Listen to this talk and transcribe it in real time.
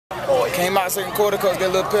Came out second quarter, coach got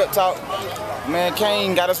a little pep talk. Man,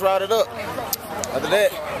 Kane got us routed up. After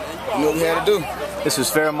that, you know what we had to do. This is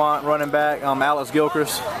Fairmont running back, Alex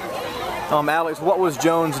Gilchrist. Alex, what was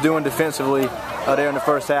Jones doing defensively there in the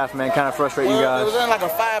first half, man? Kind of frustrate you guys. It was in like a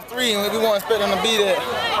 5-3, and we weren't expecting them to be that.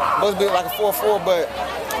 Supposed to be like a 4-4, but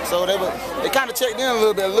so they kind of checked in a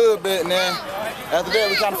little bit, and then after that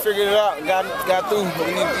we kind of figured it out and got through what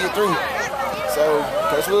we needed to get through. So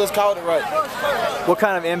Coach Willis called it right. What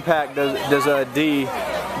kind of impact does D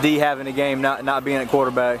have in the game, not being at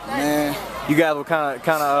quarterback? Man, you guys were kind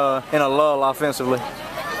of in a lull offensively.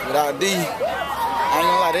 Without D, I ain't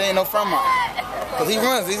gonna lie, there ain't no Fairmont. Cause he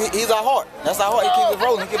runs, he's our heart. That's our heart. He keeps us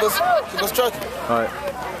rolling, keep us trucking. All right.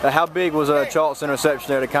 How big was Chalk's interception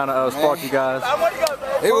there to kind of spark you guys?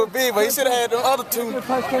 It was big, but he should have had the other two. Should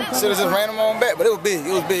have just ran them on back, but it was big.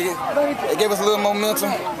 It was big. It gave us a little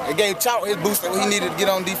momentum. It gave Chalk his boost that he needed to get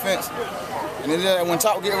on defense. And then when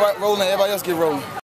Chalk get rolling, everybody else get rolling.